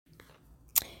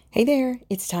Hey there,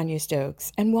 it's Tanya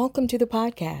Stokes, and welcome to the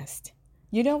podcast.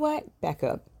 You know what? Back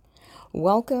up.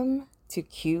 Welcome to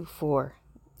Q4.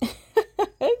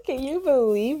 Can you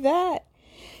believe that?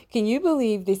 Can you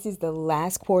believe this is the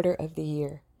last quarter of the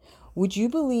year? Would you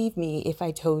believe me if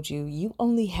I told you you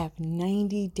only have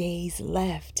 90 days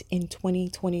left in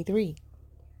 2023?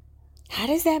 How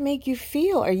does that make you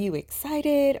feel? Are you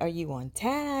excited? Are you on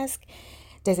task?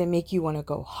 Does it make you want to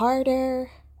go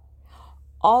harder?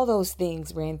 All those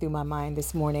things ran through my mind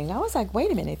this morning. I was like,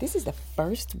 wait a minute, this is the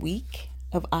first week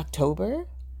of October?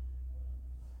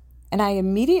 And I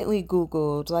immediately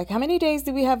Googled, like, how many days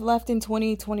do we have left in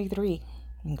 2023?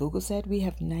 And Google said we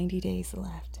have 90 days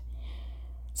left.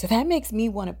 So that makes me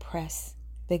want to press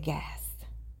the gas.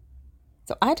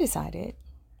 So I decided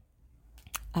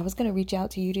I was going to reach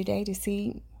out to you today to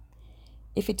see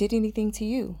if it did anything to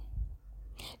you.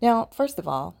 Now, first of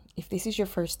all, if this is your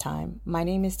first time, my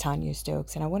name is Tanya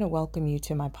Stokes, and I want to welcome you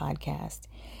to my podcast.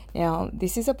 Now,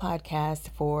 this is a podcast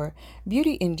for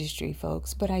beauty industry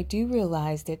folks, but I do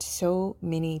realize that so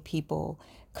many people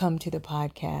come to the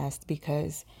podcast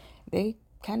because they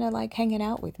kind of like hanging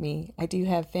out with me. I do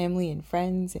have family and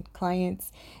friends and clients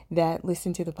that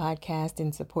listen to the podcast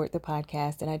and support the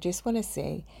podcast, and I just want to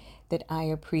say that I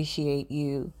appreciate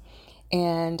you.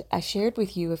 And I shared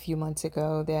with you a few months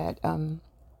ago that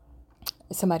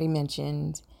somebody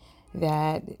mentioned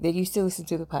that they used to listen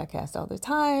to the podcast all the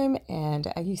time, and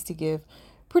I used to give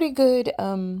pretty good,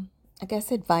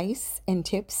 advice and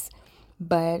tips,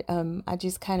 but I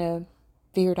just kind of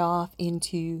veered off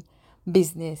into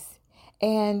business.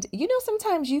 And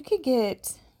sometimes you could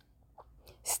get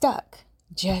stuck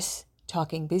just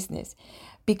talking business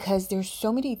because there's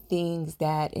so many things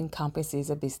that encompasses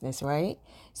a business, right?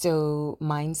 So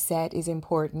mindset is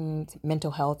important,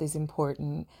 mental health is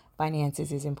important,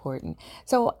 finances is important.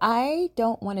 So I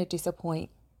don't want to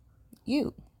disappoint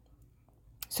you.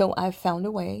 So I've found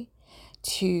a way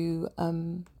to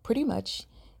pretty much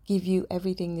give you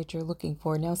everything that you're looking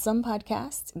for. Now, some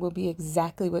podcasts will be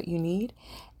exactly what you need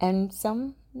and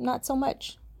some not so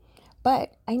much.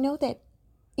 But I know that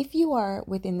if you are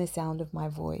within the sound of my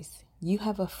voice, you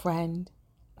have a friend,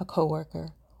 a coworker,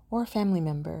 or a family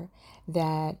member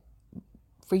that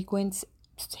frequents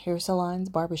hair salons,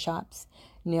 barbershops,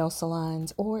 nail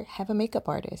salons, or have a makeup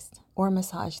artist or a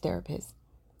massage therapist,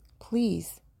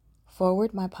 please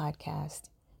forward my podcast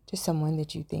to someone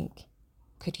that you think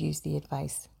could use the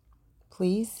advice.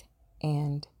 Please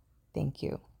and thank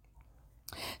you.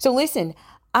 So listen,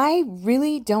 I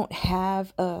really don't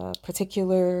have a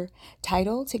particular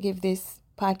title to give this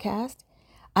podcast.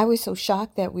 I was so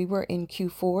shocked that we were in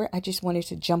Q4. I just wanted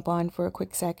to jump on for a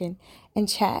quick second and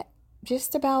chat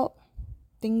just about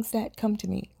things that come to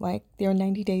me. Like there are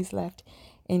 90 days left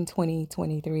in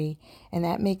 2023, and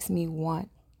that makes me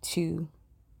want to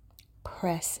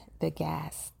press the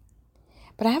gas.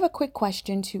 But I have a quick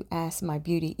question to ask my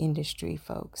beauty industry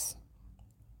folks.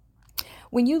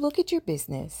 When you look at your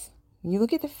business, when you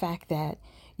look at the fact that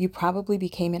you probably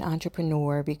became an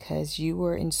entrepreneur because you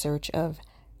were in search of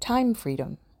time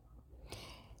freedom,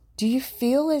 do you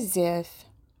feel as if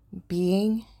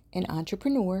being an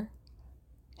entrepreneur,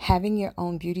 having your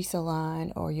own beauty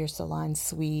salon or your salon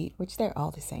suite, which they're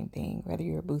all the same thing, whether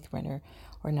you're a booth renter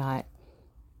or not,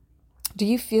 do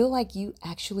you feel like you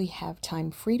actually have time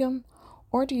freedom,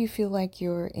 or do you feel like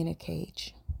you're in a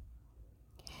cage?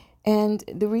 And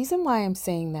the reason why I'm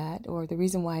saying that, or the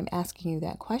reason why I'm asking you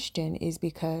that question, is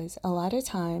because a lot of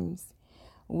times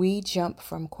we jump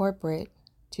from corporate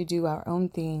to do our own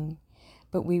thing,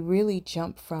 but we really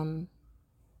jump from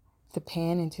the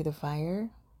pan into the fire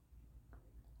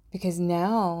because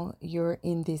now you're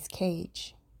in this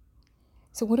cage.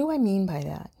 So what do I mean by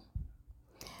that?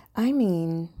 I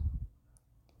mean,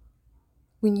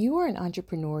 when you are an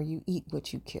entrepreneur, you eat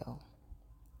what you kill.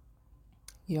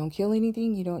 You don't kill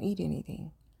anything, you don't eat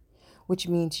anything, which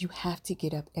means you have to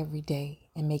get up every day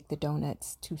and make the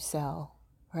donuts to sell,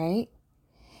 right?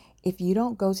 If you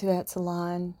don't go to that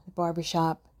salon,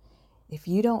 barbershop, if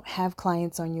you don't have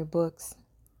clients on your books,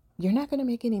 you're not going to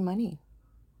make any money.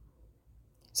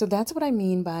 So that's what I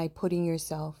mean by putting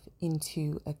yourself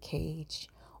into a cage.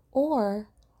 Or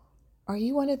are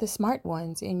you one of the smart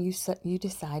ones and you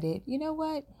decided, you know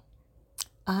what?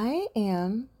 I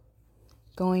am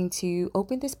going to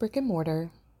open this brick and mortar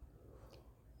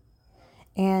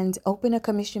and open a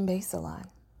commission-based salon.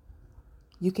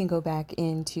 You can go back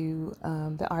into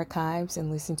the archives and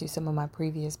listen to some of my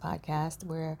previous podcasts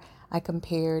where I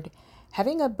compared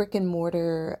having a brick and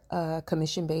mortar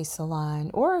commission-based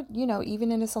salon, or,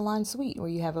 even in a salon suite where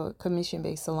you have a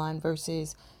commission-based salon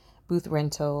versus booth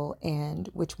rental, and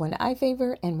which one I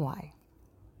favor and why.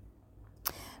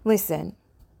 Listen,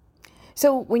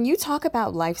 so when you talk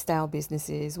about lifestyle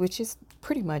businesses, which is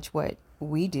pretty much what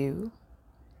we do,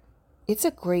 it's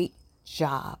a great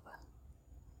job.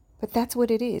 But that's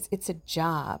what it is. It's a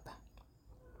job.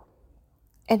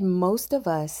 And most of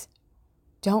us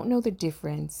don't know the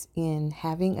difference in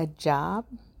having a job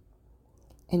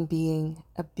and being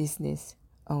a business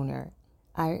owner.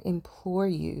 I implore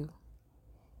you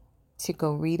to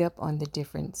go read up on the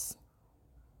difference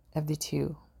of the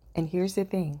two. And here's the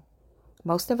thing.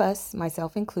 Most of us,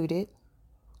 myself included,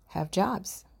 have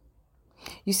jobs.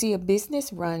 You see, a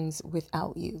business runs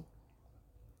without you.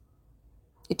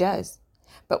 It does.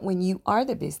 But when you are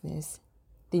the business,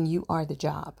 then you are the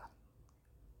job.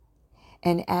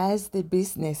 And as the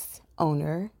business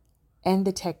owner and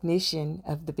the technician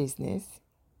of the business,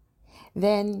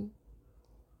 then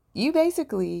you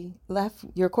basically left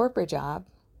your corporate job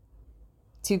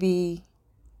to be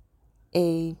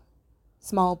a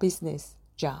small business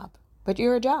job. But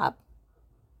you're a job.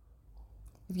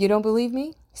 If you don't believe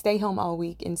me, stay home all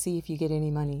week and see if you get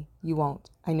any money. You won't.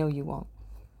 I know you won't.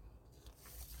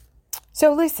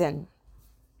 So listen,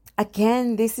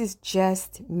 again, this is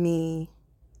just me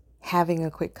having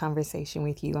a quick conversation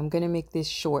with you. I'm going to make this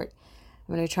short.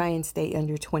 I'm going to try and stay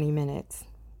under 20 minutes.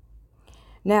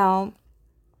 Now,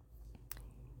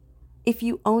 if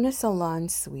you own a salon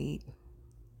suite,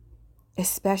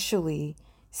 especially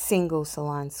single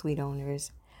salon suite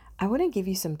owners, I want to give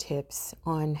you some tips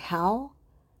on how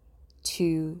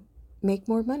to make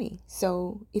more money.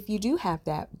 So if you do have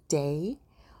that day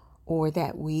or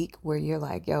that week where you're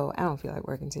like, yo, I don't feel like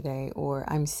working today, or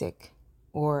I'm sick,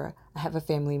 or I have a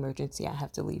family emergency, I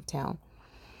have to leave town,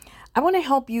 I want to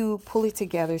help you pull it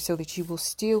together so that you will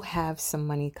still have some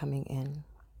money coming in.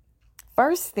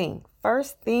 First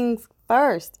things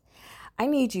first, I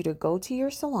need you to go to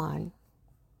your salon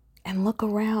and look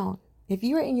around. If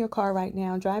you're in your car right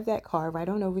now, drive that car right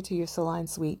on over to your salon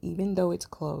suite, even though it's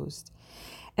closed.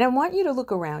 And I want you to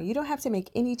look around. You don't have to make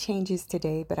any changes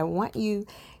today, but I want you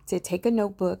to take a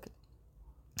notebook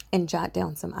and jot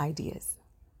down some ideas.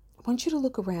 I want you to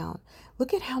look around.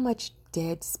 Look at how much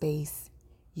dead space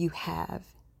you have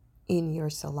in your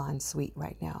salon suite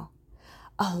right now.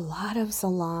 A lot of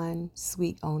salon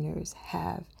suite owners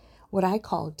have what I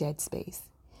call dead space.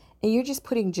 And you're just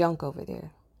putting junk over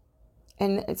there.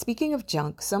 And speaking of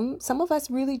junk, some of us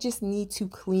really just need to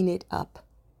clean it up.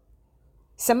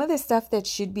 Some of the stuff that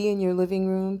should be in your living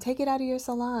room, take it out of your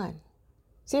salon.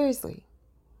 Seriously.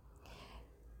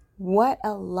 What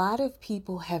a lot of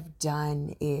people have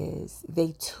done is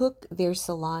they took their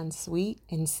salon suite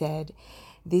and said,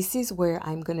 this is where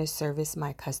I'm going to service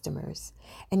my customers.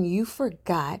 And you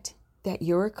forgot that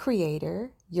you're a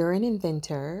creator, you're an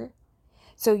inventor.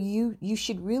 So you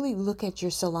should really look at your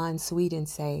salon suite and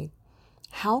say,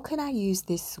 how can I use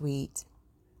this suite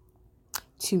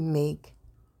to make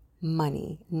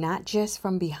money, not just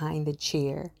from behind the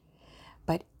chair,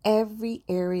 but every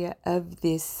area of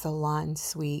this salon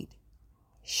suite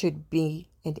should be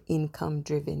an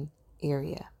income-driven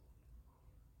area.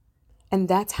 And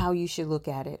that's how you should look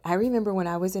at it. I remember when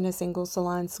I was in a single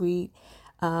salon suite,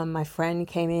 my friend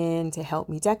came in to help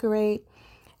me decorate,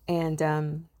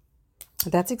 and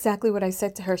that's exactly what I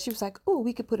said to her. She was like, oh,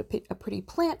 we could put a pretty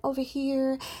plant over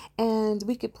here, and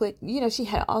we could put, she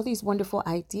had all these wonderful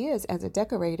ideas as a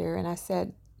decorator. And I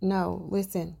said, no,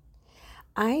 listen,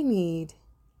 I need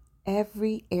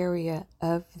every area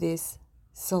of this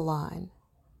salon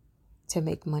to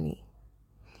make money.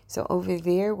 So over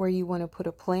there where you want to put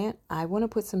a plant, I want to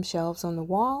put some shelves on the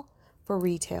wall for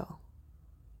retail.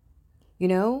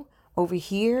 Over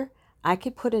here, I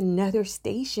could put another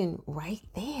station right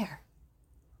there.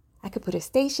 I could put a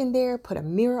station there, put a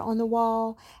mirror on the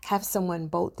wall, have someone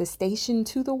bolt the station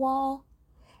to the wall,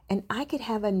 and I could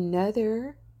have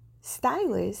another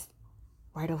stylist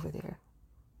right over there.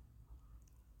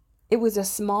 It was a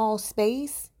small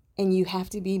space, and you have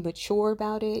to be mature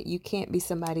about it. You can't be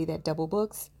somebody that double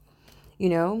books,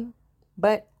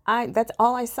 but that's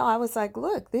all I saw. I was like,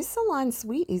 look, this salon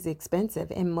suite is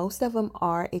expensive, and most of them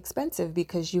are expensive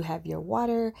because you have your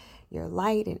water, your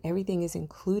light, and everything is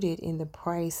included in the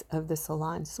price of the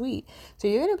salon suite. So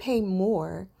you're going to pay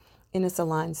more in a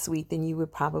salon suite than you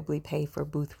would probably pay for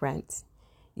booth rent,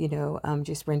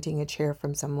 just renting a chair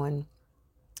from someone.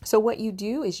 So what you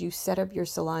do is you set up your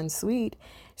salon suite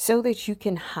so that you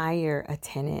can hire a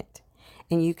tenant,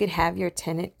 and you could have your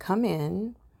tenant come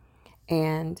in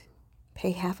and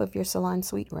pay half of your salon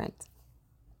suite rent.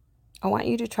 I want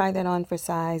you to try that on for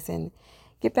size and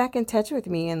get back in touch with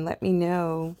me and let me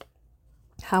know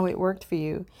how it worked for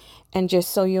you. And just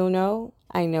so you'll know,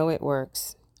 I know it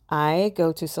works. I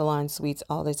go to salon suites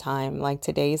all the time. Like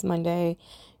today's Monday,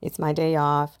 it's my day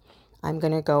off. I'm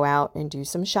going to go out and do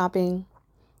some shopping.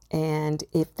 And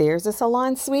if there's a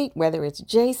salon suite, whether it's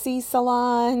JC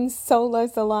salons, Sola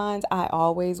salons, I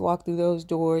always walk through those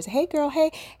doors. Hey girl,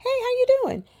 hey, how you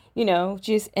doing?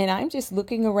 And I'm just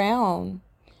looking around.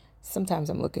 Sometimes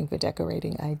I'm looking for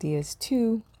decorating ideas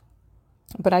too.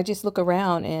 But I just look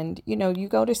around and, you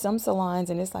go to some salons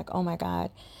and it's like, oh my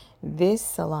God, this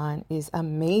salon is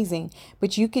amazing.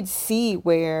 But you could see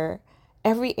where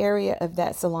every area of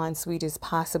that salon suite is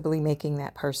possibly making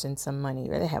that person some money,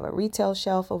 or they have a retail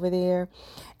shelf over there.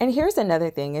 And here's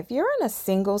another thing. If you're in a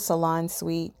single salon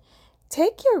suite,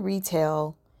 take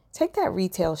take that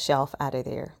retail shelf out of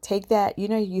there. Take that,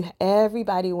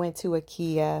 everybody went to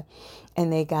IKEA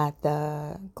and they got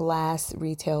the glass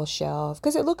retail shelf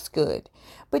because it looks good,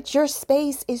 but your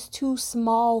space is too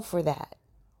small for that.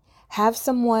 Have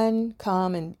someone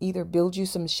come and either build you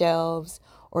some shelves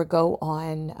or go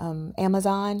on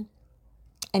Amazon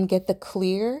and get the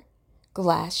clear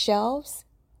glass shelves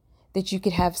that you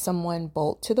could have someone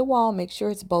bolt to the wall. Make sure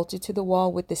it's bolted to the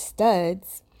wall with the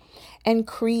studs, and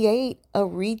create a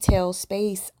retail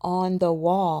space on the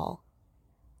wall.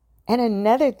 And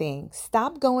another thing,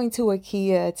 stop going to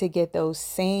IKEA to get those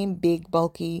same big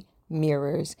bulky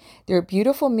mirrors. They're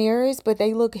beautiful mirrors, but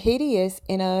they look hideous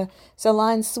in a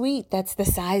salon suite that's the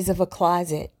size of a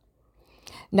closet.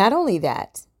 Not only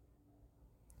that,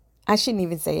 I shouldn't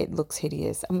even say it looks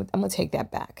hideous. I'm going to take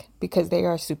that back because they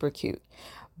are super cute.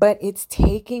 But it's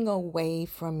taking away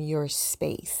from your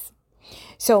space.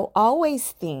 So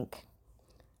always think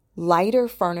lighter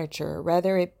furniture,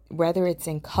 whether it's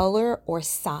in color or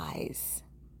size,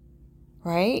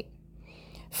 right?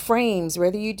 Frames,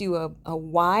 whether you do a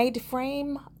wide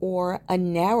frame or a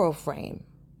narrow frame.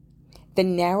 The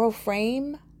narrow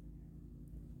frame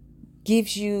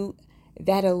gives you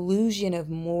that illusion of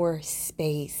more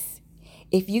space.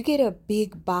 If you get a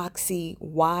big boxy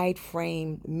wide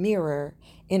frame mirror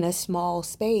in a small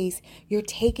space, you're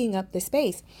taking up the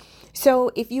space.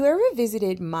 So if you ever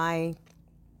visited my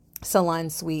salon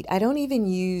suite, I don't even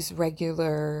use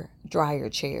regular dryer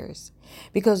chairs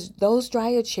because those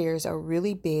dryer chairs are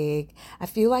really big. I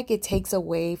feel like it takes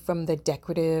away from the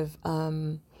decorative,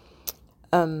 I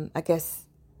guess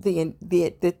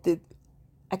the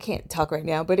I can't talk right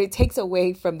now, but it takes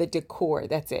away from the decor.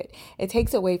 That's it. It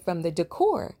takes away from the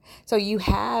decor. So you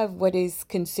have what is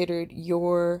considered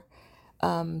your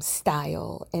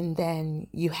style, and then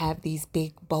you have these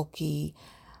big, bulky,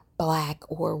 black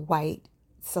or white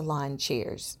salon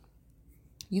chairs.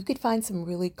 You could find some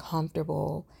really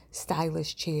comfortable,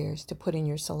 stylish chairs to put in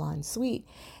your salon suite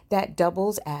that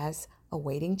doubles as a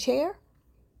waiting chair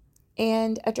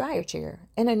and a dryer chair.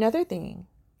 And another thing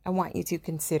I want you to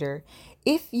consider,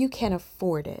 if you can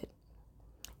afford it,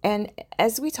 and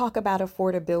as we talk about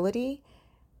affordability,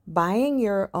 buying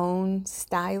your own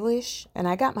stylish, and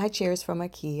I got my chairs from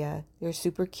IKEA. They're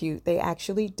super cute. They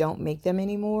actually don't make them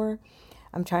anymore.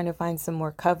 I'm trying to find some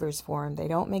more covers for them. They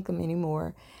don't make them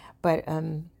anymore. But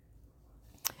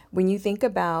when you think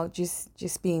about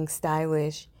just being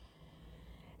stylish,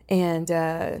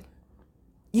 and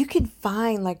you could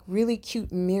find like really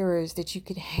cute mirrors that you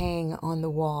could hang on the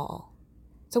wall.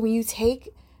 So when you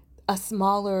take a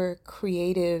smaller,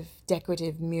 creative,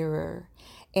 decorative mirror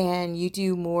and you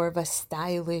do more of a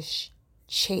stylish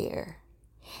chair,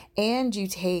 and you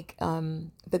take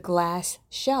the glass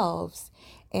shelves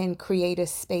and create a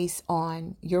space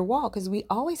on your wall, because we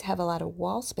always have a lot of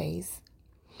wall space.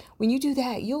 When you do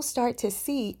that, you'll start to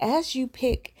see, as you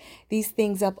pick these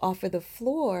things up off of the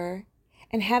floor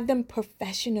and have them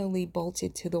professionally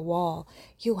bolted to the wall,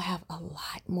 you'll have a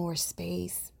lot more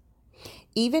space.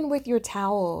 Even with your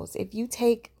towels, if you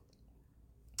take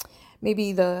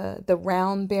maybe the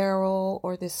round barrel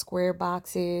or the square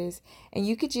boxes, and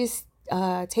you could just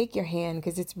take your hand,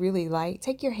 because it's really light,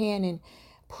 take your hand and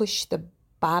push the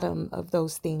bottom of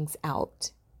those things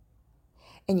out.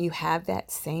 And you have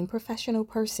that same professional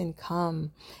person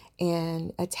come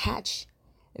and attach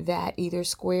that either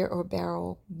square or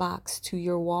barrel box to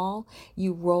your wall.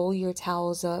 You roll your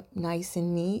towels up nice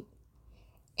and neat,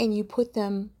 and you put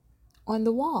them on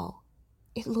the wall.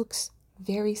 It looks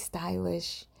very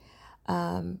stylish.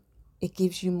 It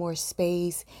gives you more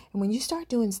space. And when you start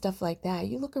doing stuff like that,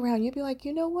 you look around, you'll be like,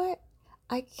 you know what?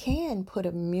 I can put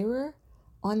a mirror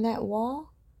on that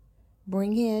wall,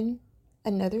 bring in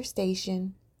another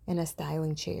station and a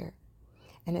styling chair.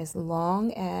 And as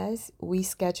long as we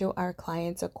schedule our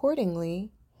clients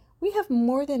accordingly, we have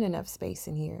more than enough space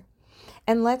in here.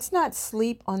 And let's not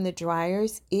sleep on the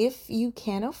dryers. If you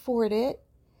can afford it,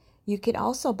 you could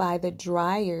also buy the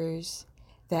dryers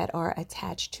that are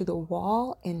attached to the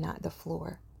wall and not the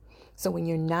floor. So when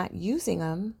you're not using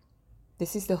them,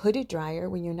 this is the hooded dryer.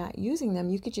 When you're not using them,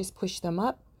 you could just push them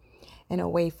up and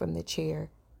away from the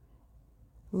chair.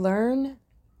 Learn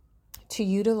to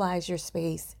utilize your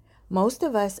space. Most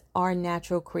of us are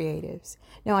natural creatives.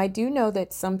 Now, I do know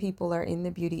that some people are in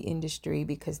the beauty industry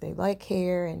because they like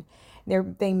hair and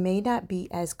they may not be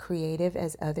as creative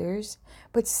as others,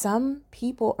 but some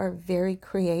people are very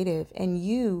creative, and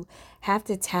you have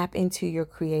to tap into your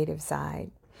creative side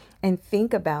and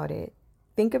think about it.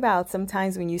 Think about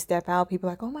sometimes when you step out, people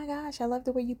are like, oh my gosh, I love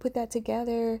the way you put that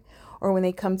together. Or when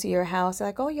they come to your house, they're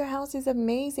like, oh, your house is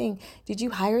amazing. Did you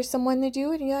hire someone to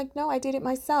do it? And you're like, no, I did it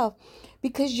myself,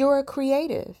 because you're a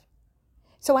creative.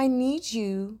 So I need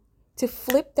you to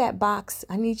flip that box.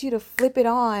 I need you to flip it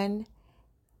on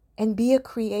and be a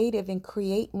creative and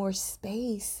create more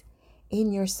space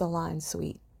in your salon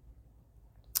suite.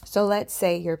 So let's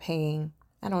say you're paying,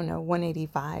 I don't know,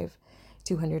 $185,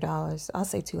 $200. I'll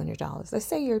say $200. Let's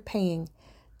say you're paying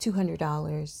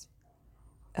 $200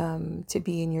 to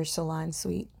be in your salon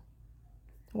suite.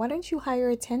 Why don't you hire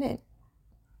a tenant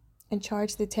and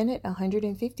charge the tenant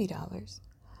 $150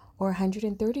 or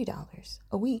 $130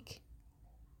 a week?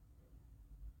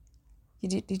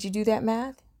 Did you do that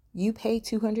math? You pay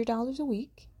 $200 a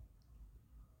week.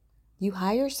 You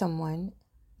hire someone,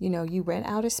 you rent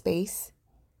out a space.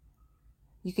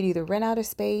 You could either rent out a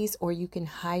space or you can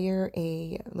hire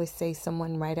let's say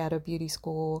someone right out of beauty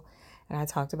school. And I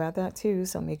talked about that too.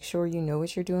 So make sure you know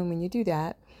what you're doing when you do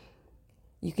that.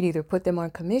 You could either put them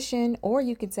on commission, or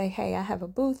you could say, hey, I have a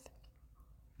booth.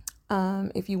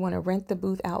 If you want to rent the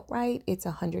booth outright, it's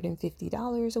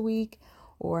 $150 a week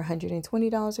or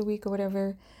 $120 a week or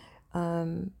whatever.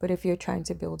 But if you're trying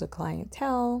to build a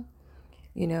clientele,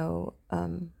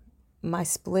 my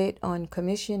split on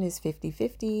commission is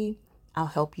 50-50. I'll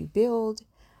help you build,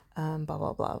 blah,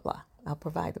 blah, blah, blah. I'll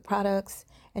provide the products.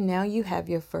 And now you have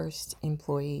your first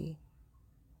employee.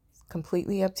 It's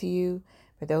completely up to you.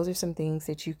 But those are some things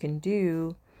that you can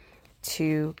do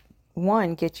to,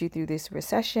 one, get you through this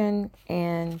recession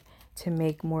and to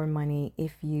make more money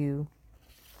if you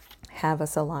have a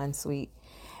salon suite.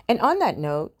 And on that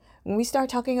note, when we start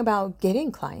talking about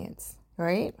getting clients,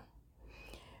 right?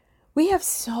 We have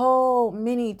so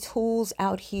many tools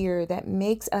out here that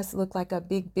makes us look like a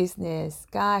big business.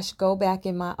 Gosh, go back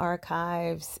in my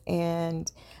archives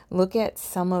and look at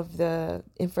some of the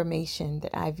information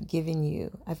that I've given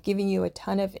you. I've given you a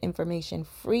ton of information,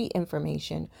 free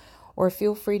information, or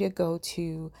feel free to go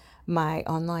to my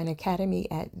online academy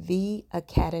at the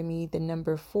academy, the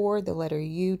number 4, the letter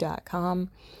U.com.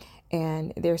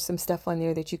 And there's some stuff on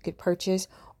there that you could purchase,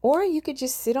 or you could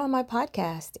just sit on my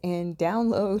podcast and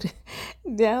download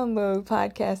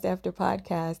podcast after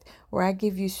podcast, where I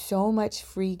give you so much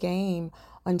free game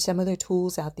on some of the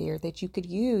tools out there that you could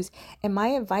use. And my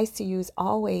advice to you is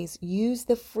always use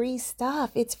the free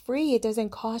stuff. It's free. It doesn't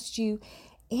cost you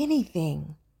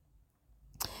anything.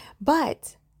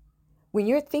 But when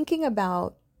you're thinking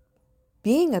about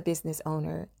being a business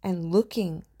owner and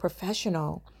looking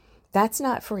professional, that's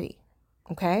not free.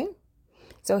 Okay?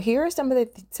 So here are some of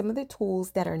the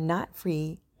tools that are not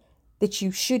free that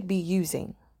you should be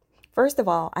using. First of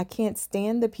all, I can't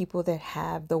stand the people that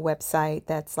have the website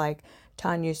that's like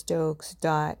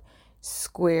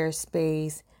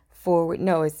TanyaStokes.squarespace forward.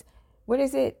 No, what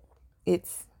is it?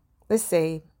 It's, let's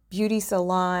say,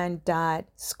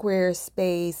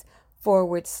 beautysalon.squarespace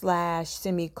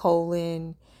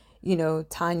 /semicolon,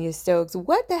 Tanya Stokes.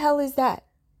 What the hell is that?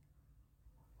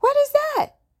 What is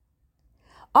that?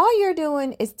 All you're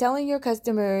doing is telling your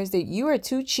customers that you are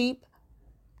too cheap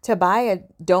to buy a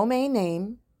domain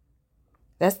name.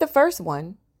 That's the first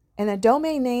one. And a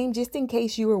domain name, just in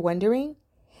case you were wondering,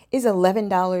 is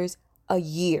 $11 a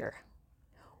year.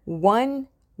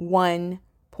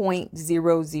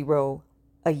 11.00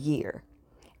 a year.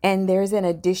 And there's an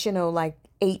additional like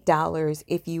 $8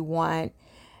 if you want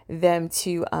them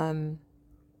to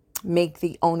make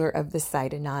the owner of the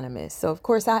site anonymous. So of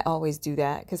course I always do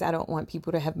that because I don't want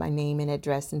people to have my name and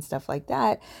address and stuff like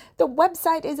that. The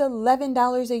website is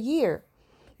 $11 a year.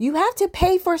 You have to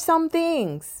pay for some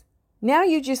things. Now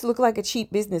you just look like a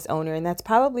cheap business owner, and that's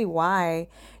probably why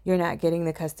you're not getting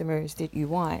the customers that you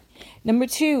want. Number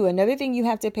 2, another thing you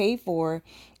have to pay for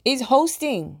is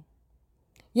hosting.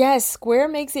 Yes, Square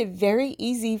makes it very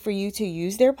easy for you to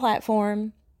use their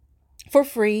platform for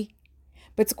free.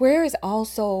 But Square is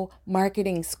also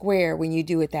marketing Square when you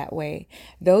do it that way.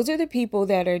 Those are the people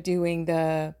that are doing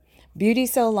the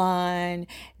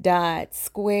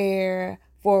beautysalon.square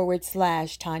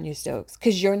 /Tanya Stokes,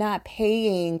 because you're not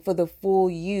paying for the full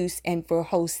use and for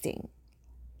hosting.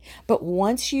 But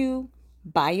once you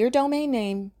buy your domain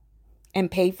name and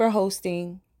pay for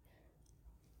hosting,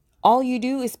 all you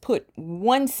do is put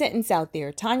one sentence out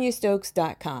there,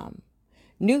 tanyastokes.com,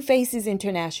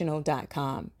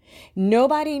 newfacesinternational.com.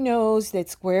 Nobody knows that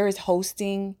Square is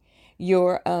hosting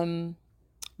your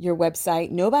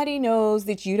website. Nobody knows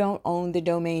that you don't own the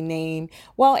domain name.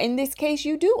 Well, in this case,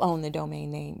 you do own the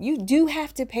domain name. You do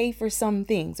have to pay for some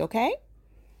things, okay?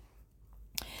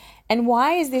 And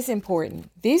why is this important?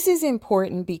 This is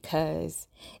important because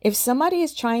if somebody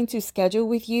is trying to schedule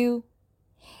with you,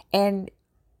 and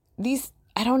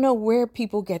I don't know where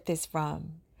people get this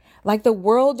from. Like, the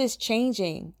world is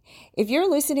changing. If you're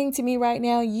listening to me right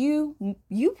now, you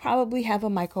probably have a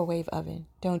microwave oven,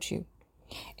 don't you?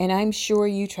 And I'm sure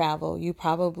you travel. You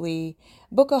probably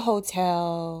book a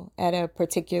hotel at a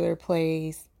particular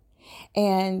place,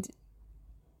 and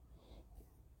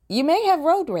you may have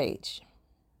road rage.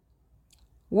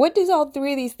 What does all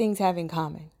three of these things have in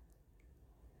common?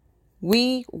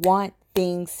 We want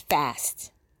things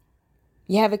fast.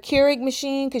 You have a Keurig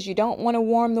machine because you don't want to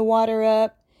warm the water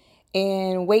up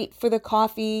and wait for the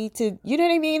coffee to, you know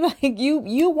what I mean? Like,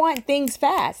 you want things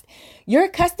fast. Your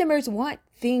customers want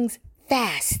things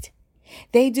fast.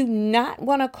 They do not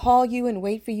want to call you and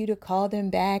wait for you to call them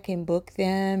back and book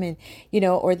them, and,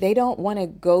 or they don't want to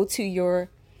go to your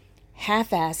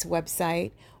half-ass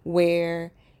website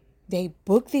where they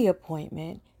book the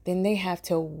appointment, then they have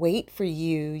to wait for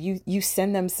you. You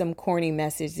send them some corny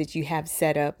message that you have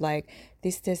set up, like,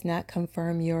 this does not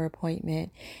confirm your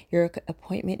appointment. Your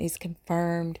appointment is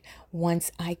confirmed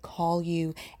once I call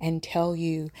you and tell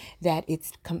you that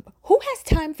it's who has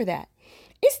time for that?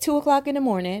 It's 2:00 in the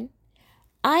morning.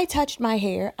 I touched my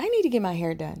hair. I need to get my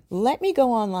hair done. Let me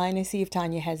go online and see if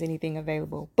Tanya has anything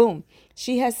available. Boom.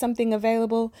 She has something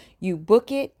available. You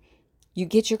book it. You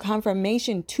get your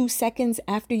confirmation 2 seconds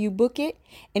after you book it.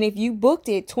 And if you booked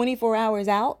it 24 hours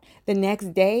out, the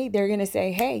next day, they're going to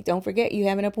say, hey, don't forget you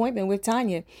have an appointment with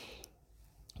Tanya.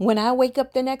 When I wake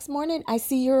up the next morning, I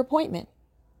see your appointment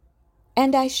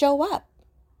and I show up.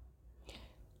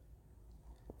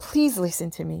 Please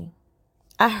listen to me.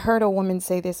 I heard a woman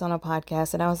say this on a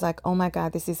podcast and I was like, oh my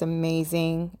God, this is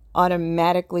amazing.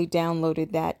 Automatically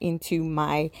downloaded that into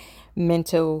my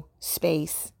mental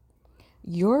space.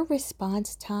 Your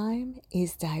response time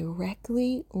is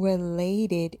directly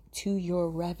related to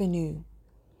your revenue.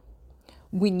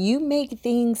 When you make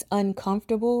things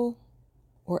uncomfortable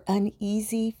or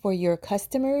uneasy for your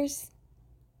customers,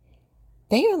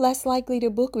 they are less likely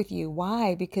to book with you.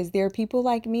 Why? Because there are people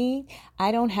like me.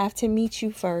 I don't have to meet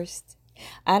you first.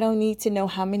 I don't need to know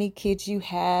how many kids you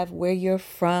have, where you're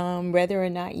from, whether or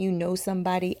not you know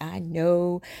somebody I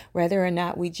know, whether or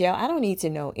not we gel. I don't need to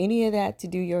know any of that to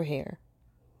do your hair.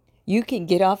 You can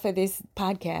get off of this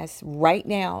podcast right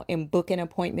now and book an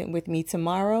appointment with me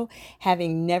tomorrow,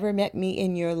 having never met me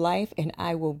in your life, and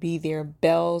I will be there,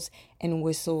 bells and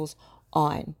whistles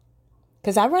on.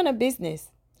 Because I run a business.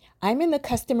 I'm in the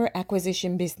customer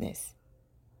acquisition business.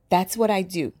 That's what I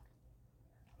do.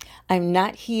 I'm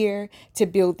not here to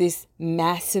build this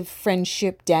massive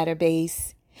friendship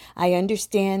database. I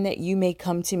understand that you may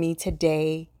come to me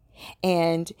today,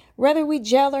 and whether we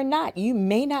gel or not, you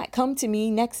may not come to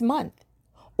me next month.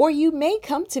 Or you may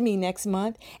come to me next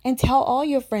month and tell all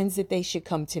your friends that they should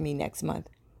come to me next month.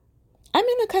 I'm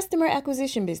in the customer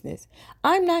acquisition business.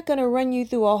 I'm not going to run you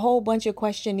through a whole bunch of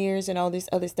questionnaires and all this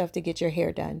other stuff to get your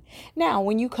hair done. Now,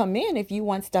 when you come in, if you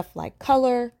want stuff like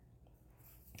color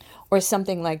or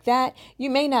something like that, you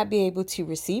may not be able to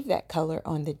receive that color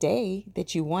on the day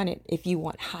that you want it if you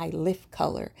want high lift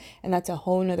color. And that's a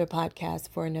whole nother podcast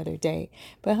for another day.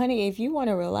 But honey, if you want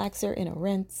a relaxer and a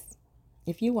rinse,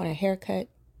 if you want a haircut,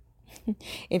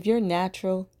 if you're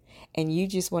natural and you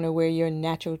just want to wear your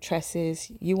natural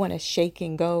tresses, you want to shake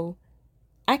and go,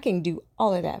 I can do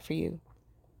all of that for you.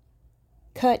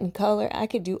 Cut and color, I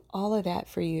could do all of that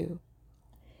for you.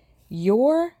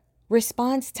 Your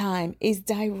response time is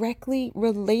directly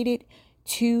related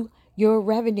to your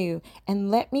revenue. And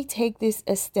let me take this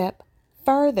a step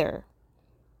further.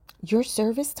 Your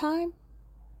service time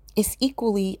is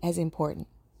equally as important.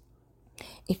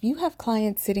 If you have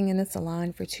clients sitting in the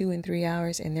salon for 2 and 3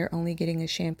 hours and they're only getting a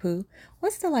shampoo,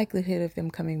 what's the likelihood of them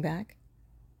coming back?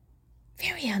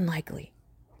 Very unlikely.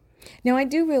 Now, I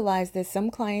do realize that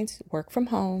some clients work from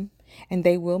home and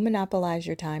they will monopolize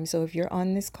your time. So if you're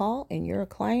on this call and you're a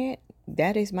client,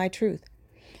 that is my truth.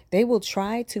 They will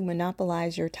try to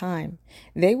monopolize your time.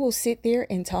 They will sit there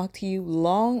and talk to you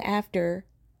long after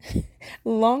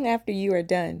you are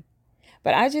done.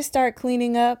 But I just start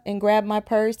cleaning up and grab my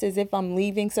purse as if I'm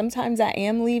leaving. Sometimes I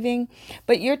am leaving,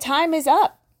 but your time is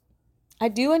up. I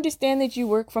do understand that you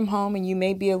work from home and you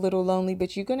may be a little lonely,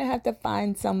 but you're going to have to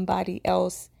find somebody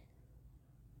else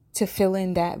to fill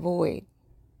in that void.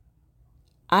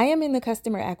 I am in the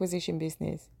customer acquisition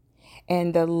business,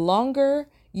 and the longer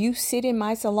you sit in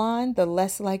my salon, the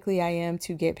less likely I am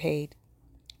to get paid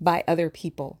by other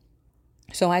people.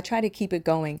 So I try to keep it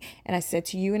going. And I said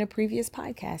to you in a previous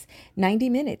podcast, 90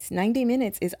 minutes. 90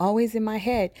 minutes is always in my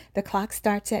head. The clock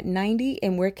starts at 90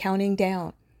 and we're counting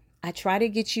down. I try to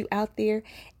get you out there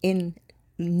in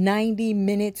 90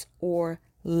 minutes or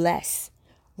less,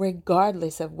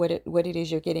 regardless of what it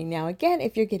is you're getting. Now, again,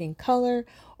 if you're getting color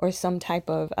or some type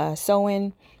of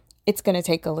sew-in, it's going to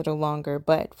take a little longer.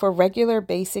 But for regular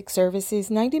basic services,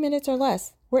 90 minutes or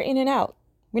less, we're in and out.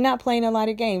 We're not playing a lot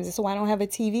of games. That's why I don't have a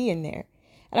TV in there.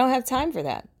 I don't have time for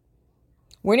that.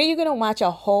 When are you going to watch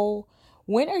a whole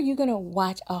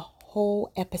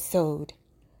episode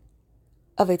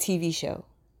of a TV show?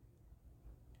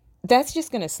 That's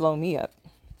just going to slow me up.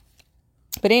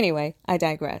 But anyway, I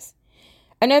digress.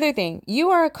 Another thing,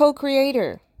 you are a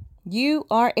co-creator. You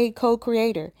are a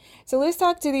co-creator. So let's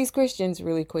talk to these Christians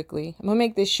really quickly. I'm going to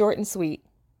make this short and sweet,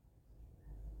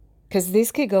 because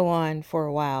this could go on for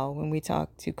a while when we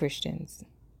talk to Christians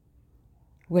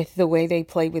with the way they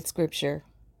play with scripture.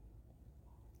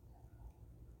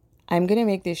 I'm going to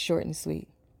make this short and sweet.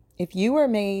 If you are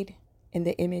made in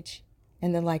the image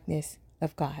and the likeness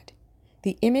of God,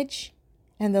 the image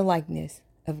and the likeness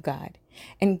of God,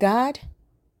 and God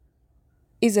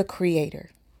is a creator,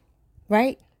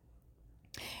 right?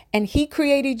 And he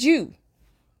created you.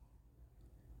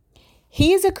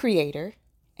 He is a creator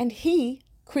and he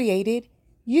created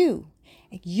you.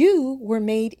 And you were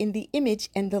made in the image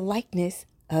and the likeness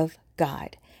of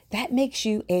God. That makes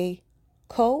you a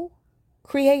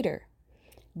co-creator.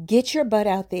 Get your butt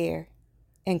out there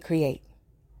and create.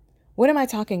 What am I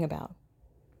talking about?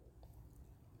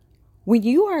 When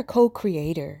you are a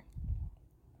co-creator,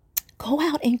 go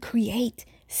out and create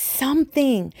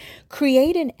something.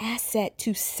 Create an asset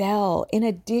to sell in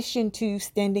addition to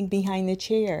standing behind the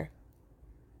chair.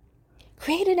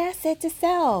 Create an asset to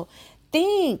sell.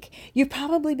 Think. You've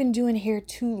probably been doing hair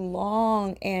too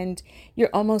long and you're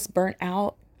almost burnt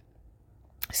out.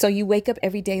 So you wake up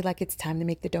every day like it's time to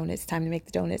make the donuts, time to make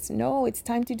the donuts. No, it's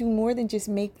time to do more than just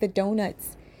make the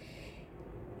donuts.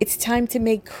 It's time to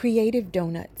make creative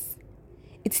donuts.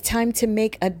 It's time to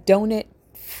make a donut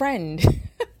friend.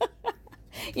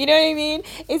 You know what I mean?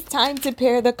 It's time to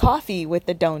pair the coffee with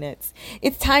the donuts.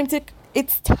 It's time to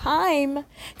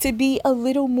be a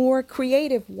little more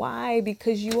creative. Why?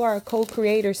 Because you are a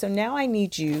co-creator. So now I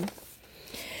need you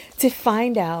to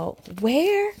find out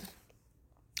where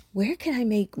can I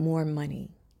make more money?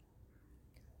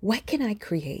 What can I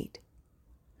create?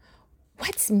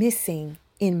 What's missing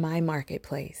in my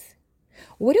marketplace?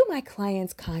 What do my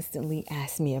clients constantly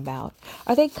ask me about?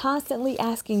 Are they constantly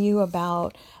asking you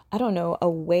about, I don't know, a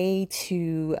way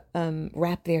to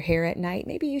wrap their hair at night?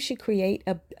 Maybe you should create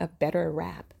a better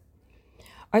wrap.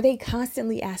 Are they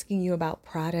constantly asking you about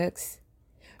products?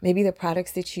 Maybe the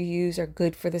products that you use are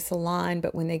good for the salon,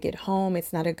 but when they get home,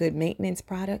 it's not a good maintenance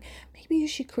product. Maybe you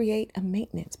should create a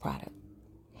maintenance product.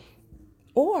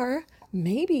 Or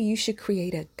maybe you should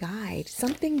create a guide,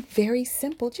 something very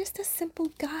simple, just a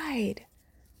simple guide.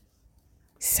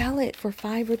 Sell it for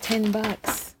 $5 or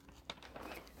 $10.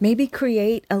 Maybe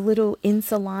create a little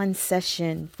in-salon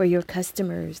session for your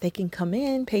customers. They can come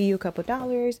in, pay you a couple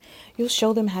dollars. You'll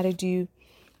show them how to do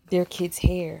their kids'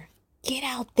 hair. Get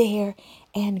out there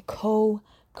and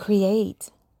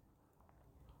co-create.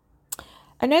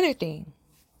 Another thing,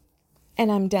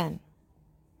 and I'm done.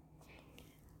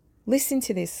 Listen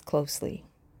to this closely.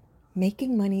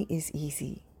 Making money is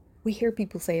easy. We hear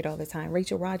people say it all the time.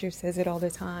 Rachel Rogers says it all the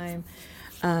time.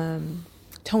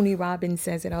 Tony Robbins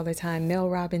says it all the time. Mel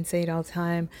Robbins say it all the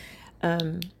time.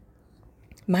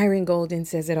 Myron Golden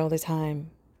says it all the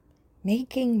time.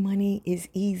 Making money is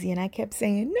easy. And I kept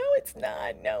saying, no, it's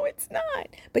not. No, it's not.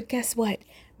 But guess what?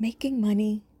 Making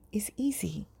money is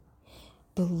easy.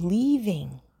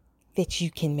 Believing that you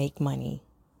can make money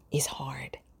is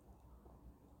hard.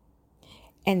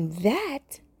 And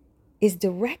that is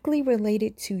directly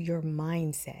related to your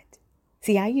mindset.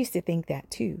 See, I used to think that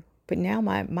too, but now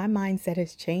my mindset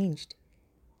has changed.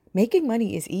 Making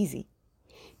money is easy.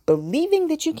 Believing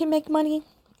that you can make money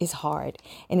is hard,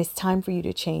 and it's time for you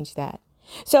to change that.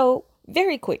 So,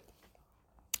 very quick,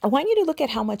 I want you to look at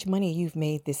how much money you've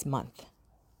made this month.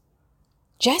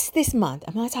 Just this month.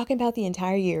 I'm not talking about the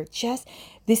entire year, just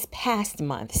this past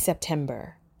month,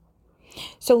 September.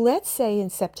 So let's say in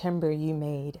September you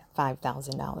made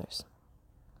 $5,000.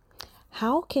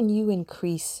 How can you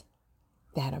increase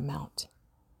that amount?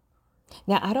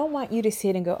 Now, I don't want you to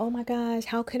sit and go, oh my gosh,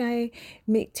 how can I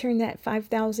turn that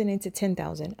 5,000 into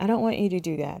 10,000? I don't want you to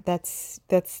do that. That's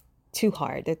too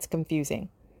hard. That's confusing.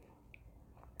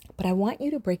 But I want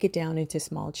you to break it down into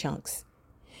small chunks.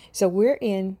 So we're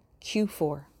in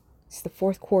Q4. It's the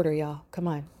fourth quarter, y'all. Come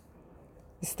on.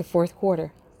 It's the fourth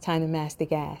quarter. Time to mash the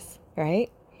gas, right?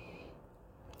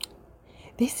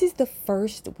 This is the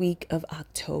first week of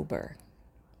October.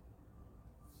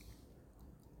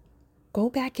 Go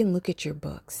back and look at your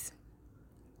books.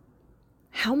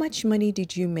 How much money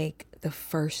did you make the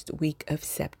first week of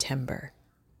September?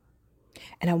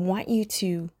 And I want you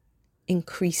to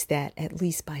increase that at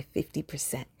least by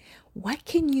 50%. What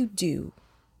can you do?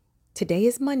 Today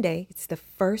is Monday. It's the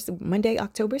first Monday,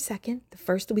 October 2nd, the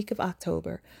first week of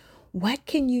October. What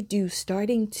can you do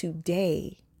starting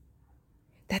today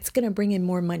that's going to bring in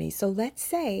more money? So let's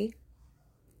say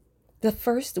the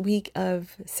first week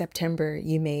of September,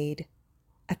 you made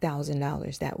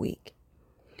 $1,000 that week.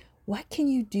 What can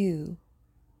you do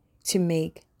to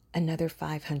make another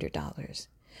 $500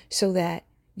 so that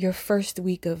your first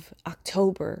week of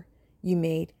October, you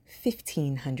made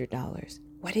 $1,500?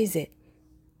 What is it?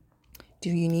 Do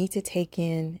you need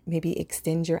to maybe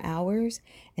extend your hours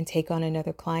and take on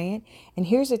another client? And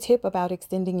here's a tip about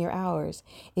extending your hours.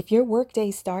 If your workday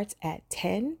starts at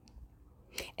 10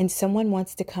 and someone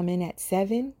wants to come in at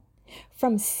 7,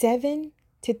 from 7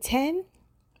 to 10,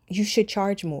 you should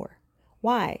charge more.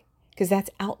 Why? Because that's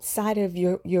outside of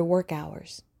your work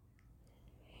hours.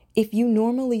 If you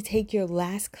normally take your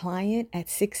last client at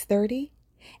 6:30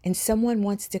 and someone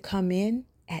wants to come in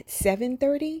at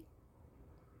 7:30,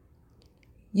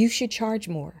 you should charge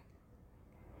more.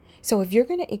 So if you're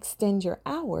going to extend your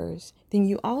hours, then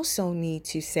you also need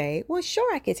to say, well,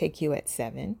 sure, I could take you at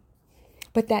 7,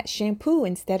 but that shampoo,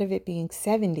 instead of it being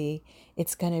 70,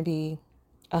 it's going to be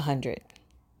 100,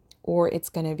 or it's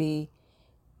going to be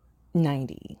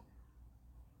 90.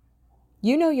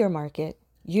 You know your market.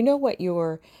 You know what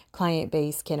your client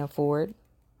base can afford.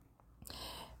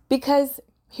 Because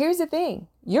here's the thing,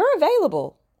 you're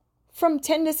available from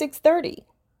 10 to 6:30.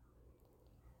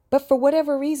 But for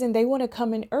whatever reason, they want to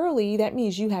come in early. That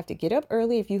means you have to get up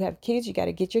early. If you have kids, you got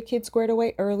to get your kids squared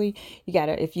away early. You got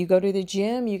to, if you go to the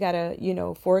gym, you got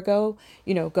to, forego,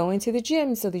 going to the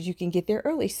gym so that you can get there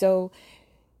early. So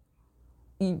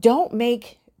you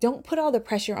don't put all the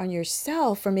pressure on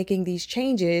yourself for making these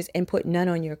changes and put none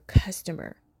on your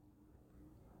customer.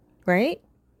 Right?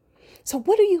 So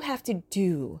what do you have to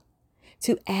do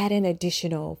to add an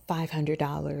additional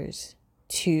 $500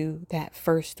 to that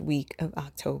first week of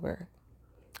October?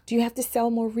 Do you have to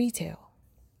sell more retail?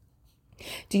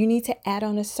 Do you need to add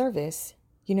on a service?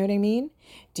 You know what I mean?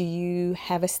 Do you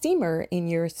have a steamer in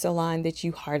your salon that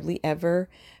you hardly ever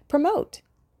promote?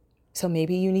 So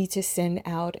maybe you need to send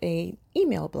out an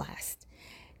email blast.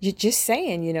 You're just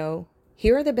saying,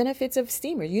 here are the benefits of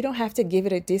steamer. You don't have to give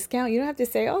it a discount. You don't have to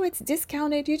say, oh, it's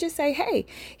discounted. You just say, hey,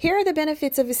 here are the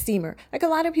benefits of a steamer. Like, a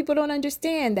lot of people don't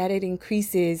understand that it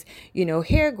increases,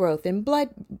 hair growth and blood,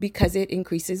 because it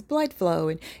increases blood flow.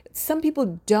 And some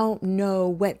people don't know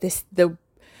what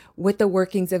the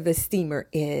workings of the steamer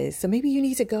is. So maybe you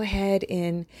need to go ahead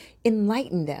and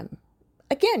enlighten them.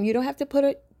 Again, you don't have to put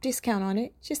a discount on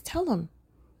it. Just tell them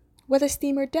what a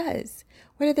steamer does.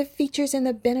 What are the features and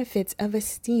the benefits of a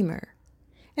steamer?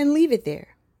 And leave it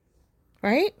there,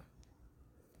 right?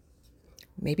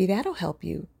 Maybe that'll help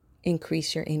you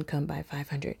increase your income by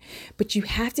 500. But you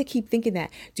have to keep thinking that.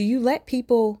 Do you let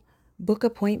people book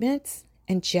appointments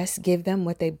and just give them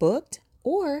what they booked?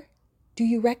 Or do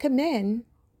you recommend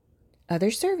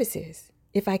other services?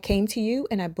 If I came to you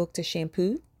and I booked a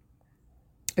shampoo,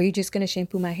 are you just going to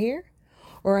shampoo my hair?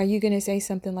 Or are you going to say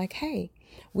something like, hey,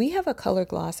 we have a color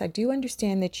gloss. I do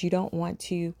understand that you don't want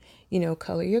to,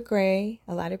 color your gray.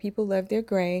 A lot of people love their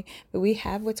gray, but we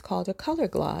have what's called a color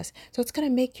gloss. So it's going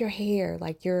to make your hair,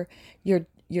 like your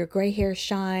gray hair,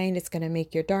 shine. It's going to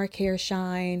make your dark hair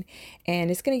shine, and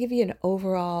it's going to give you an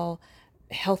overall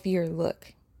healthier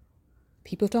look.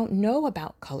 People don't know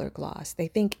about color gloss. They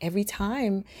think every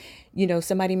time,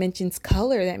 somebody mentions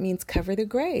color, that means cover the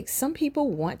gray. Some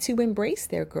people want to embrace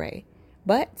their gray,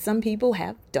 but some people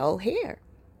have dull hair.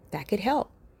 That could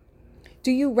help.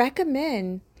 Do you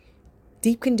recommend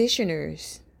deep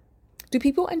conditioners? Do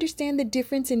people understand the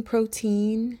difference in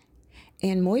protein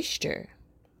and moisture?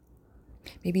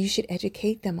 Maybe you should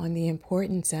educate them on the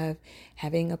importance of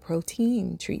having a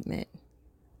protein treatment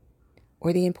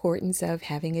or the importance of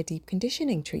having a deep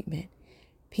conditioning treatment.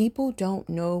 People don't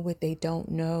know what they don't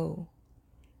know,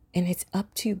 and it's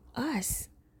up to us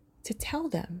to tell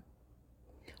them.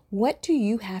 What do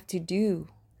you have to do?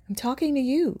 I'm talking to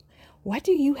you. What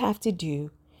do you have to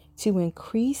do to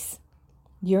increase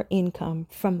your income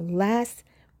from last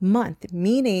month,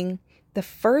 meaning the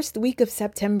first week of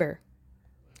September.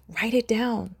 Write it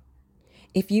down.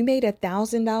 If you made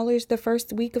 $1,000 the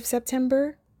first week of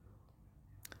September,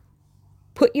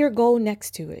 put your goal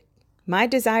next to it. My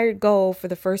desired goal for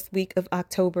the first week of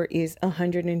October is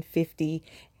 150K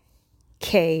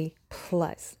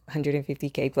plus.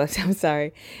 150K plus, I'm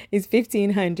sorry, is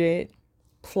 1,500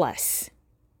 plus.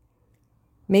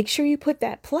 Make sure you put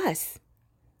that plus.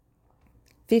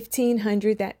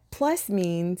 1,500, that plus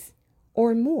means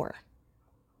or more.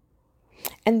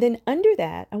 And then under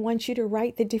that, I want you to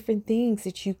write the different things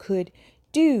that you could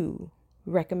do.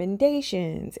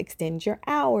 Recommendations, extend your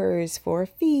hours for a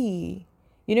fee.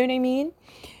 You know what I mean?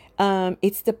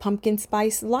 It's the pumpkin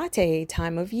spice latte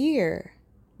time of year.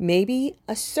 Maybe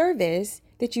a service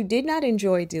that you did not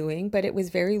enjoy doing, but it was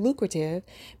very lucrative.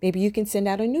 Maybe you can send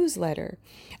out a newsletter.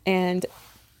 And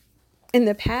in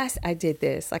the past, I did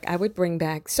this. Like I would bring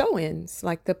back sew-ins,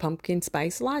 like the pumpkin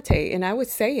spice latte. And I would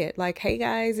say it like, hey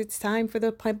guys, it's time for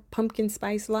the pumpkin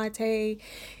spice latte.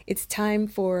 It's time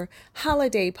for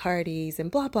holiday parties and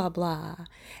blah, blah, blah.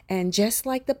 And just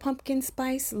like the pumpkin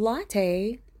spice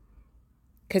latte,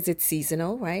 because it's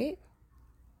seasonal, right?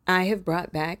 I have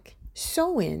brought back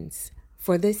sew-ins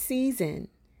for the season.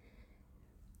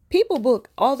 People book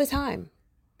all the time.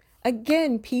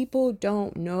 Again, people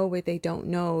don't know what they don't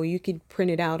know. You could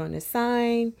print it out on a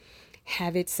sign,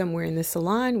 have it somewhere in the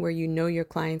salon where you know your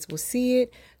clients will see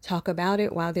it, talk about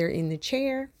it while they're in the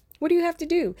chair. What do you have to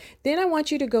do? Then I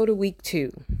want you to go to week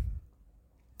 2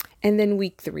 and then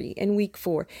week 3 and week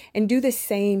 4 and do the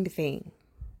same thing.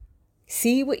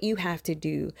 See what you have to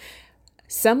do.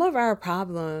 Some of our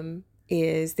problem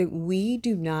is that we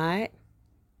do not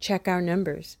check our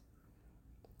numbers.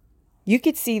 You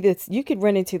could see this, you could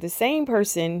run into the same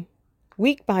person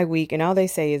week by week, and all they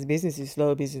say is business is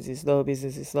slow, business is slow,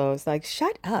 business is slow. It's like,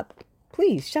 shut up,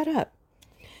 please shut up.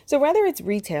 So whether it's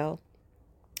retail,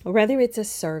 or whether it's a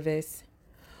service,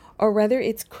 or whether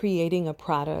it's creating a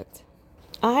product,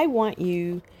 I want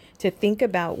you to think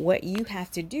about what you have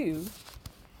to do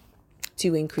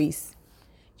to increase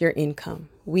your income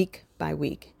week by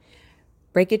week.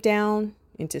 Break it down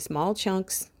into small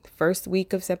chunks. The first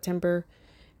week of September,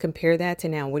 compare that to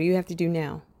now. What do you have to do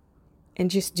now?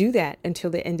 And just do that until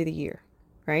the end of the year,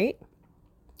 right?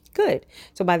 Good.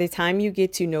 So by the time you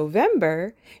get to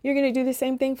November, you're going to do the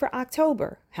same thing for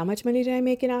October. How much money did I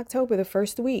make in October the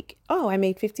first week? Oh, I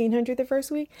made $1,500 the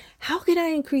first week. How can I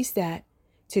increase that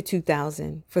to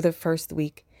 $2,000 for the first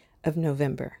week of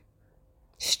November?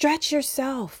 Stretch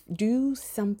yourself. Do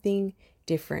something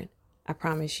different. I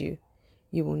promise you,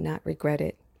 you will not regret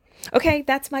it. Okay,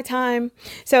 that's my time.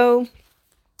 So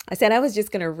I said I was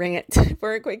just going to rant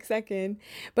for a quick second,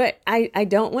 but I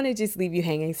don't want to just leave you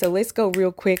hanging. So let's go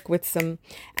real quick with some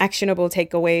actionable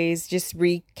takeaways, just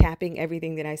recapping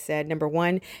everything that I said. Number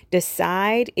 1,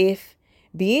 decide if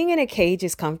being in a cage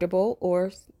is comfortable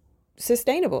or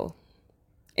sustainable.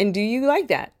 And do you like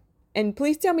that? And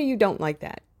please tell me you don't like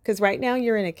that, because right now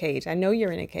you're in a cage. I know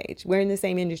you're in a cage. We're in the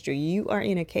same industry. You are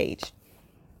in a cage.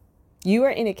 You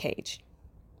are in a cage.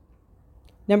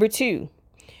 Number 2,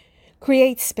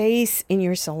 create space in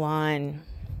your salon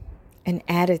and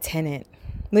add a tenant.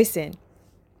 Listen,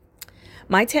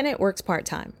 my tenant works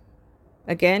part-time.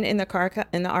 Again, in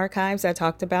the archives, I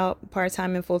talked about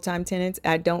part-time and full-time tenants.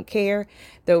 I don't care.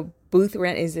 The booth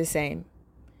rent is the same.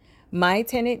 My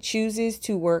tenant chooses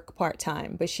to work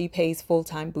part-time, but she pays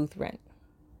full-time booth rent.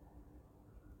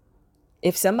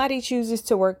 If somebody chooses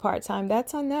to work part-time,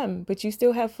 that's on them, but you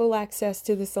still have full access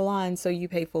to the salon, so you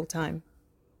pay full-time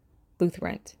booth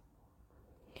rent.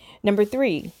 Number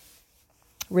 3,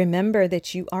 remember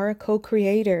that you are a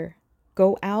co-creator.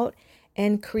 Go out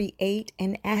and create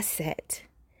an asset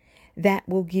that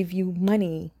will give you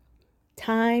money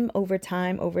time over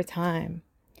time over time.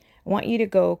 I want you to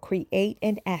go create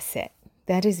an asset.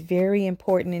 That is very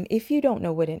important. And if you don't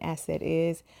know what an asset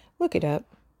is, look it up,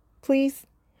 please.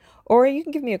 Or you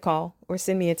can give me a call or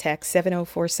send me a text,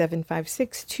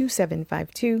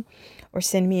 704-756-2752, or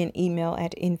send me an email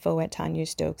at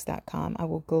info@tanyastokes.com. I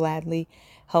will gladly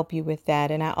help you with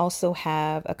that. And I also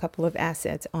have a couple of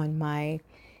assets on my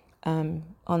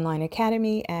online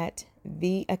academy at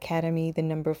theacademy, the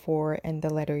number 4 and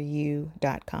the letter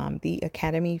U.com,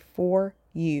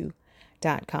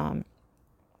 theacademy4u.com.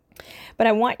 But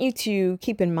I want you to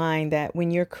keep in mind that when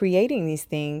you're creating these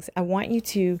things, I want you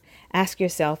to ask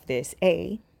yourself this.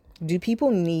 A, do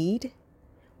people need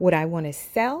what I want to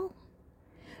sell?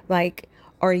 Like,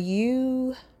 are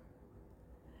you,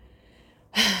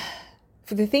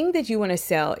 for the thing that you want to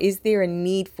sell, is there a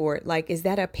need for it? Like, is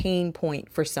that a pain point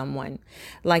for someone?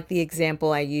 Like the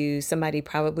example I use, somebody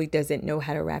probably doesn't know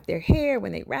how to wrap their hair.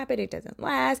 When they wrap it, it doesn't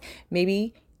last.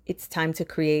 Maybe it's time to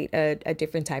create a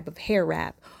different type of hair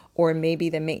wrap. Or maybe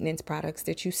the maintenance products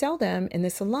that you sell them in the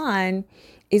salon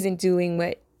isn't doing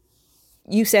what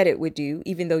you said it would do,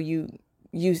 even though you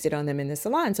used it on them in the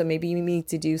salon. So maybe you need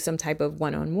to do some type of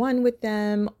one-on-one with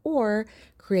them, or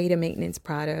create a maintenance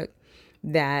product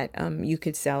that you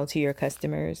could sell to your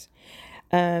customers.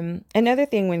 Another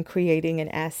thing when creating an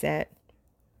asset,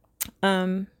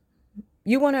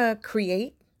 you want to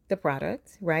create the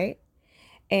product, right?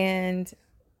 And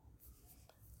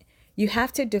you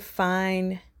have to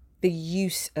define the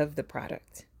use of the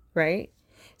product, right?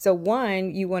 So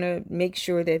one, you want to make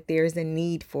sure that there's a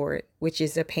need for it, which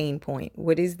is a pain point.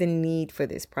 What is the need for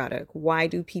this product? Why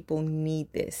do people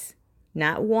need this?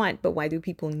 Not want, but why do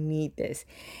people need this?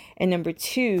 And number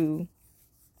two,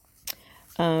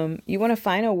 you want to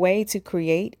find a way to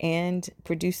create and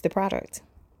produce the product.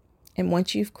 And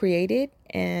once you've created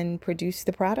and produced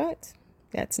the product,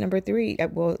 that's number three.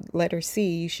 Well, letter C,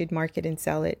 you should market and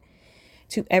sell it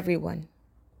to everyone.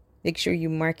 Make sure you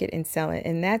market and sell it.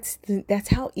 And that's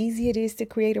how easy it is to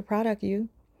create a product,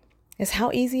 That's how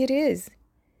easy it is.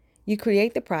 You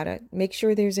create the product, make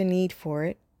sure there's a need for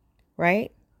it,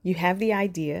 right? You have the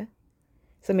idea.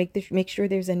 So make sure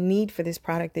there's a need for this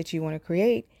product that you want to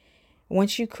create.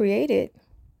 Once you create it,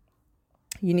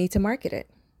 you need to market it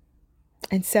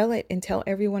and sell it and tell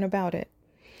everyone about it.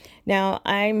 Now,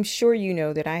 I'm sure you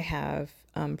know that I have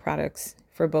products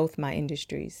for both my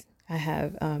industries. I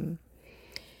have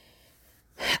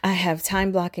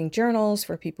time blocking journals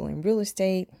for people in real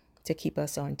estate to keep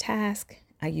us on task.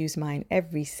 I use mine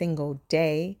every single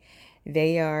day.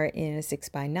 They are in a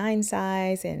 6x9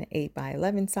 size and an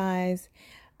 8x11 size.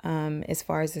 As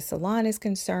far as the salon is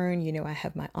concerned, I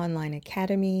have my online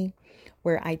academy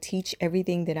where I teach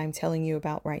everything that I'm telling you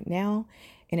about right now.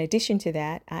 In addition to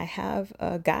that, I have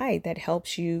a guide that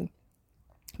helps you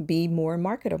be more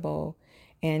marketable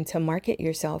and to market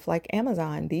yourself like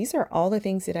Amazon. These are all the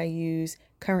things that I use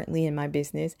currently in my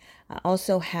business. I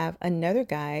also have another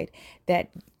guide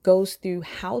that goes through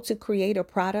how to create a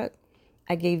product.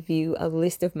 I gave you a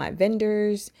list of my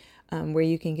vendors, where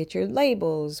you can get your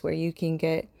labels, where you can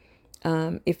get,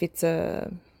 if it's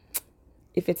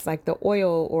like the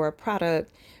oil or a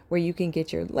product, where you can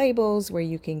get your labels, where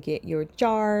you can get your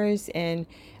jars and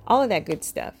all of that good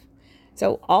stuff.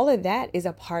 So all of that is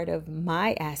a part of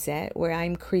my asset where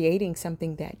I'm creating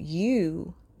something that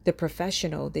you, the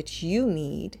professional, that you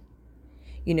need,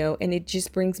 and it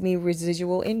just brings me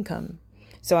residual income.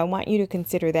 So I want you to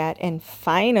consider that. And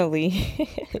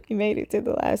finally, you made it to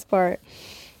the last part.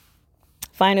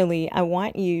 Finally, I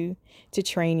want you to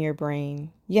train your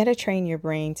brain. You got to train your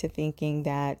brain to thinking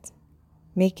that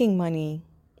making money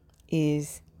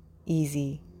is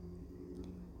easy.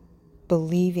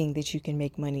 Believing that you can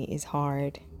make money is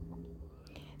hard.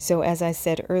 So as I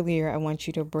said earlier, I want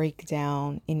you to break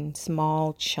down in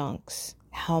small chunks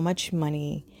how much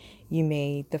money you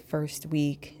made the first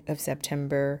week of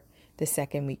September, the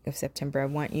second week of September. I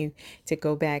want you to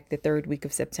go back the third week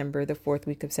of September, the fourth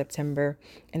week of September,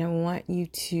 and I want you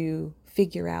to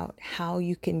figure out how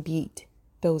you can beat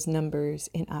those numbers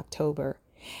in October.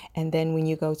 And then when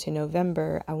you go to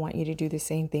November, I want you to do the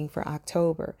same thing for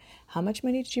October. How much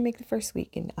money did you make the first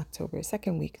week in October,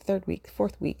 second week, third week,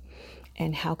 fourth week?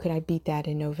 And how could I beat that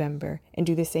in November? And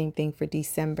do the same thing for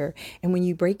December. And when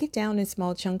you break it down in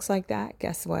small chunks like that,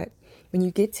 guess what? When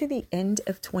you get to the end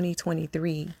of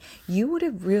 2023, you would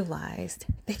have realized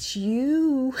that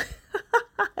you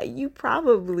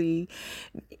probably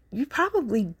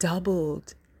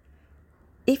doubled.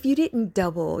 If you didn't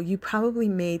double, you probably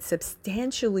made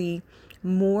substantially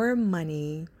more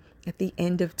money at the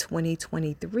end of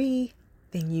 2023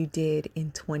 than you did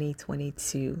in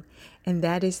 2022. And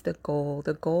that is the goal.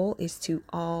 The goal is to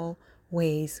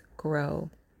always grow.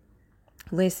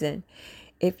 Listen,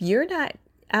 if you're not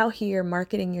out here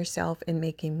marketing yourself and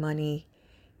making money,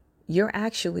 you're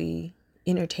actually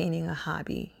entertaining a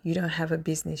hobby. You don't have a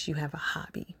business, you have a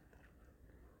hobby.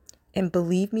 And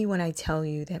believe me when I tell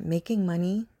you that making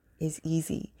money is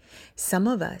easy. Some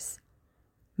of us,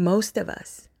 most of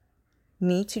us,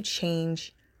 need to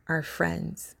change our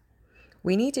friends.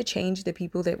 We need to change the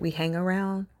people that we hang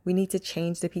around. We need to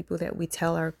change the people that we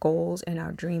tell our goals and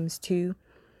our dreams to.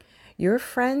 Your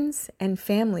friends and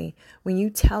family, when you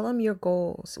tell them your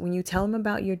goals, when you tell them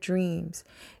about your dreams,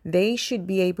 they should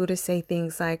be able to say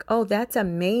things like, "Oh, that's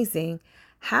amazing.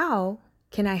 How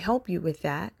can I help you with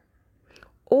that?"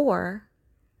 Or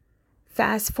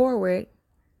fast forward,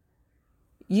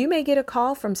 You may get a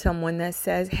call from someone that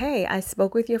says, hey, I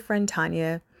spoke with your friend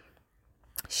Tanya.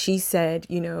 She said,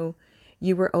 you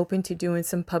were open to doing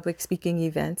some public speaking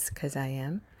events, because I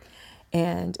am.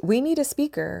 And we need a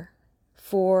speaker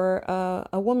for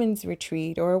a woman's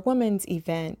retreat or a woman's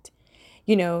event.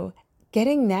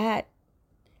 Getting that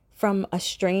from a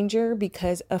stranger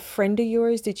because a friend of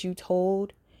yours that you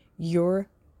told your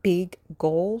big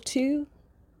goal to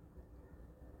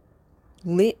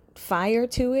lit fire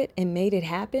to it and made it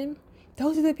happen.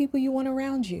 Those are the people you want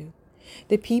around you.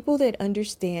 The people that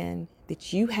understand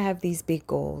that you have these big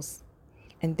goals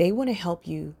and they want to help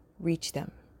you reach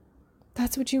them.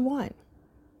 That's what you want.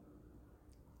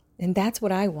 And that's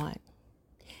what I want.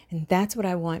 And that's what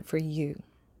I want for you.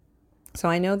 So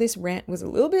I know this rant was a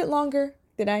little bit longer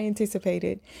than I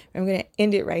anticipated. I'm going to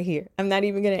end it right here. I'm not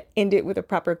even going to end it with a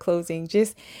proper closing.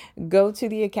 Just go to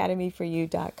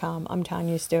theacademyforyou.com. I'm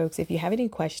Tanya Stokes. If you have any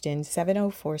questions,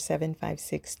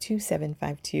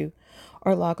 704-756-2752,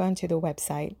 or log on to the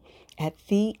website at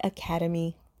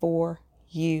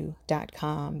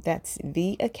theacademyforyou.com. That's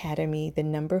the academy, the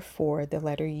number 4, the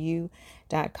letter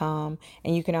U.com.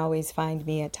 And you can always find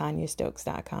me at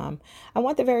tanyastokes.com. I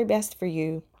want the very best for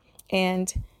you.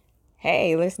 And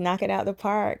hey, let's knock it out the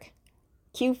park.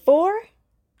 Q4,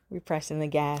 we're pressing the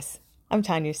gas. I'm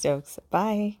Tanya Stokes.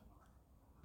 Bye.